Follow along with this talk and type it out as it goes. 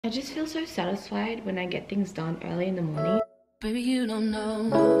I just feel so satisfied when I get things done early in the morning. Baby, you don't know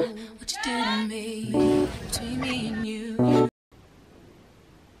what you did to me, between me and you.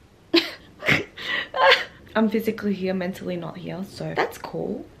 I'm physically here, mentally not here, so that's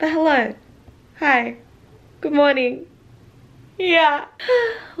cool. But hello. Hi. Good morning. Yeah.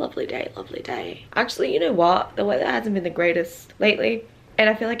 Lovely day, lovely day. Actually, you know what? The weather hasn't been the greatest lately, and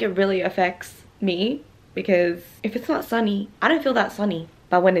I feel like it really affects me because if it's not sunny, I don't feel that sunny.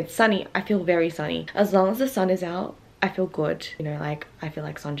 But when it's sunny, I feel very sunny. As long as the sun is out, I feel good. You know, like I feel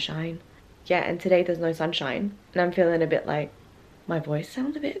like sunshine. Yeah, and today there's no sunshine, and I'm feeling a bit like my voice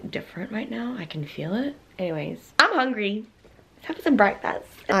sounds a bit different right now. I can feel it. Anyways, I'm hungry. Let's have some breakfast.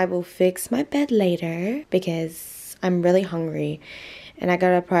 I will fix my bed later because I'm really hungry and I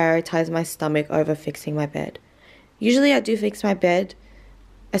gotta prioritize my stomach over fixing my bed. Usually I do fix my bed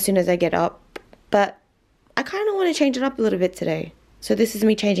as soon as I get up, but I kind of want to change it up a little bit today. So this is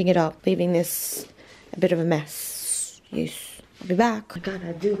me changing it up, leaving this a bit of a mess. Yes, I'll be back. I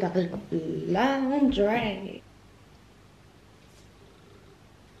gotta do the laundry.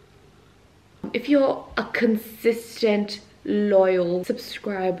 If you're a consistent, loyal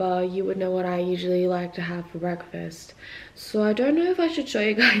subscriber, you would know what I usually like to have for breakfast. So I don't know if I should show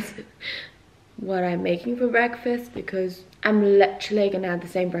you guys what I'm making for breakfast because I'm literally gonna have the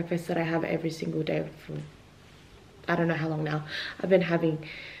same breakfast that I have every single day for I don't know how long now. I've been having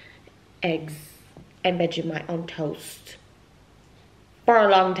eggs and Vegemite on toast for a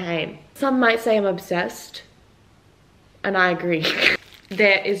long time. Some might say I'm obsessed, and I agree.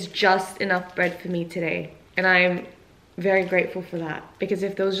 There is just enough bread for me today, and I'm very grateful for that because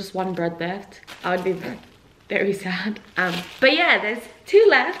if there was just one bread left, I would be very sad. But yeah, there's 2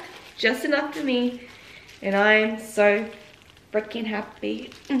 left, just enough for me, and I'm so freaking happy.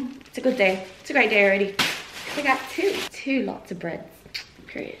 It's a good day. It's a great day already. I got two lots of breads.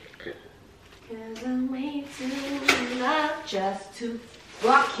 Period. Cause I'm way too in love just to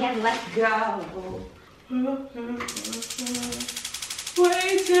rock and let go.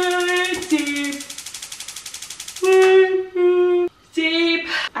 Way too deep. Deep.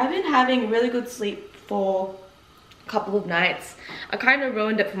 I've been having really good sleep for a couple of nights. I kind of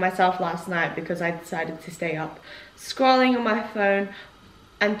ruined it for myself last night because I decided to stay up scrolling on my phone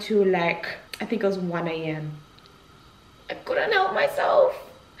until like I think it was 1 AM. I couldn't help myself.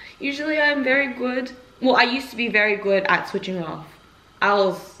 Usually I'm very good. Well, I used to be very good at switching off. I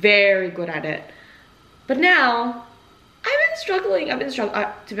was very good at it. But now, I've been struggling. To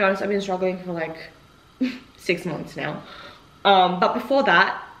be honest, I've been struggling for like 6 months now. But before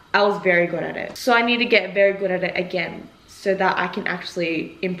that, I was very good at it. So I need to get very good at it again so that I can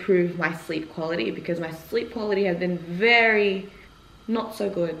actually improve my sleep quality because my sleep quality has been very not so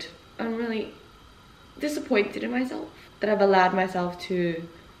good. I'm really disappointed in myself that I've allowed myself to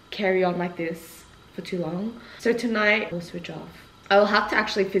carry on like this for too long. So tonight I'll switch off. I will have to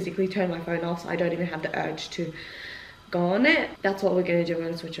actually physically turn my phone off so I don't even have the urge to go on it. That's what we're gonna do. We're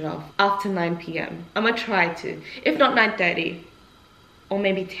gonna switch it off after 9 PM. I'm gonna try to, if not 9:30 or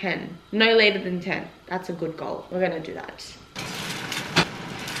maybe 10, no later than 10. That's a good goal. We're gonna do that.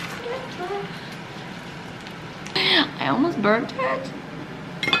 I almost burnt it.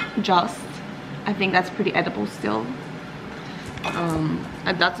 Just, I think that's pretty edible still.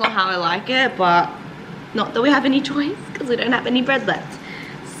 And that's not how I like it, but not that we have any choice because we don't have any bread left.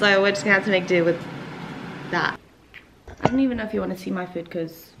 So we're just gonna have to make do with that. I don't even know if you want to see my food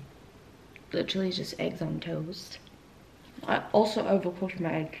because literally it's just eggs on toast. I also overcooked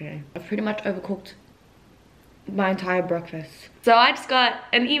my egg today. I've pretty much overcooked my entire breakfast. So I just got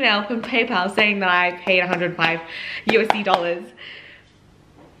an email from PayPal saying that I paid 105 USD dollars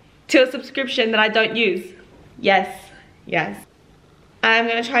to a subscription that I don't use. Yes, yes. I'm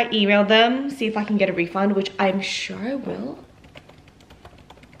gonna try email them, see if I can get a refund, which I'm sure I will.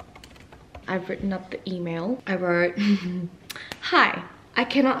 I've written up the email. I wrote, hi, I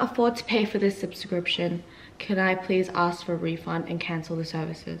cannot afford to pay for this subscription. Can I please ask for a refund and cancel the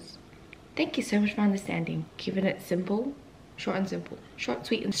services? Thank you so much for understanding. Keeping it simple, short and simple. Short,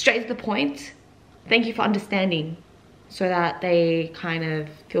 sweet, and straight to the point. Thank you for understanding so that they kind of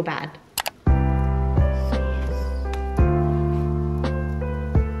feel bad.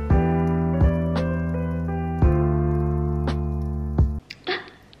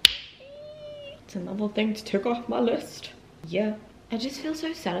 It's another thing to tick off my list. Yeah. I just feel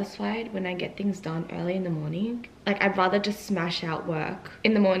so satisfied when I get things done early in the morning. Like I'd rather just smash out work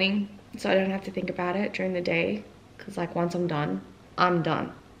in the morning so I don't have to think about it during the day. Cause like once I'm done,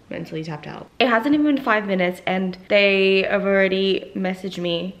 mentally tapped out. It hasn't even been 5 minutes and they have already messaged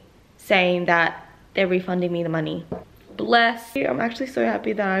me saying that they're refunding me the money. Bless. I'm actually so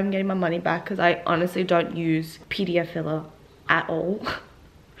happy that I'm getting my money back because I honestly don't use PDF filler at all.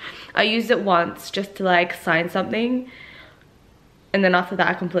 I used it once just to like sign something, and then after that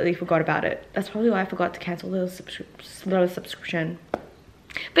I completely forgot about it. That's probably why I forgot to cancel the subscription.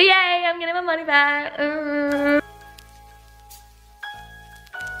 But yay, I'm getting my money back.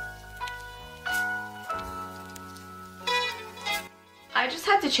 I just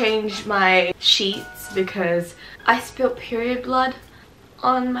had to change my sheets because I spilled period blood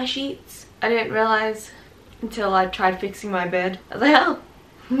on my sheets. I didn't realize until I tried fixing my bed. I was like, oh,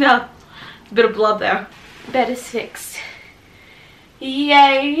 no, a bit of blood there. Bed is fixed.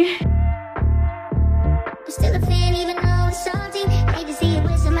 Yay! Still a fan even though it's salty. Hate to see you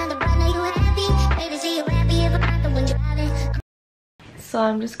with some other brother, you happy. Hate to see you happy if I'm not when you're driving. So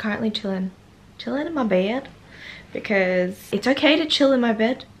I'm just currently chilling in my bed because it's okay to chill in my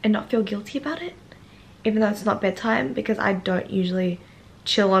bed and not feel guilty about it, even though it's not bedtime, because I don't usually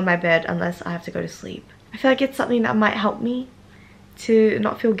chill on my bed unless I have to go to sleep. I feel like it's something that might help me to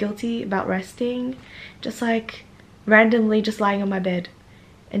not feel guilty about resting, just like randomly just lying on my bed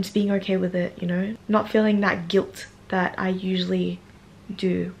and just being okay with it, you know, not feeling that guilt that I usually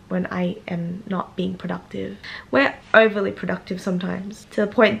do when I am not being productive. We're overly productive sometimes, to the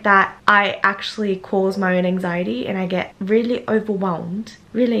point that I actually cause my own anxiety and I get really overwhelmed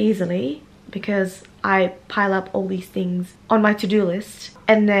really easily because I pile up all these things on my to-do list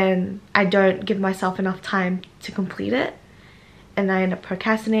and then I don't give myself enough time to complete it, and I end up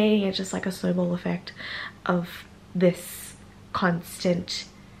procrastinating. It's just like a snowball effect of this constant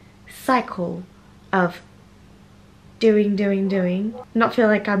cycle of doing, not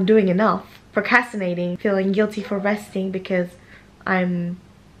feeling like I'm doing enough, procrastinating, feeling guilty for resting because I'm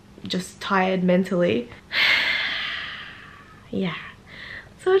just tired mentally. Yeah,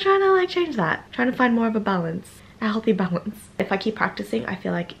 so I'm trying to like change that, trying to find more of a balance, a healthy balance. If I keep practicing, I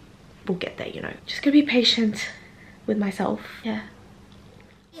feel like we'll get there, you know. Just gonna be patient with myself. Yeah.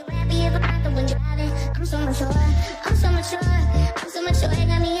 You happy if I'm not when you're driving. I'm so mature, I'm so mature, I'm so mature.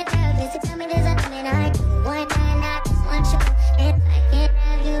 Got me a therapist to tell me there's nothing that I do. One night, not just one show. If I can't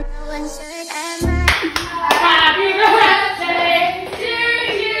have you, no one should have mine. Happy birthday to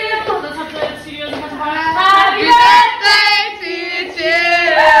you. Happy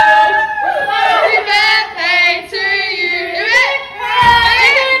birthday to you.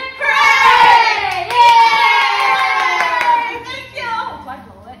 Happy birthday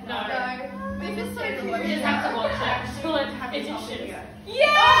to you. This is so cool. You just have to watch it. Full edition.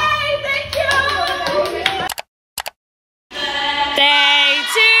 Yay! Thank you. Birthday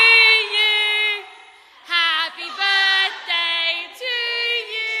to you. Happy birthday to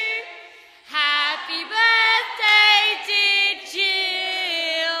you. Happy birthday, dear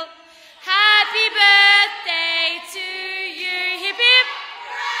Jill. Happy birthday to you. Hip hip.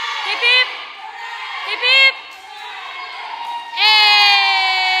 Hip hip. Hip hip. Hey.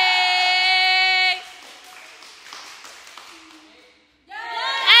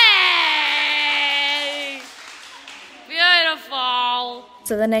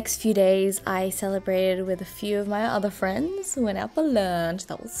 So the next few days I celebrated with a few of my other friends, went out for lunch.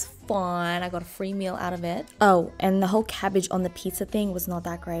 That was fun. I got a free meal out of it. Oh, and the whole cabbage on the pizza thing was not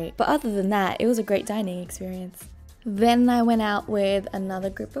that great, but other than that it was a great dining experience. Then I went out with another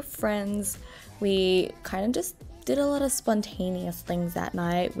group of friends. We kind of just did a lot of spontaneous things that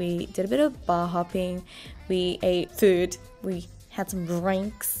night. We did a bit of bar hopping, we ate food, we had some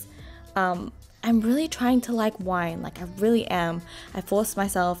drinks. I'm really trying to like wine, like I really am. I forced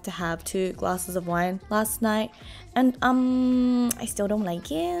myself to have 2 glasses of wine last night and I still don't like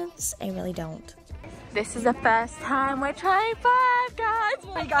it. I really don't. This is the first time we're trying Five Guys.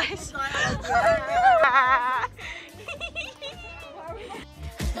 Hey guys.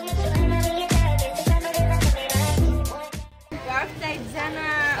 Birthday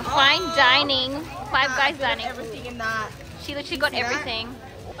dinner. Fine dining. Five Guys dining. Everything in that. She literally got everything.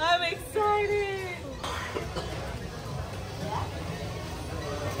 I'm excited.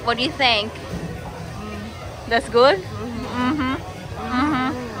 What do you think? That's good? Mm-hmm.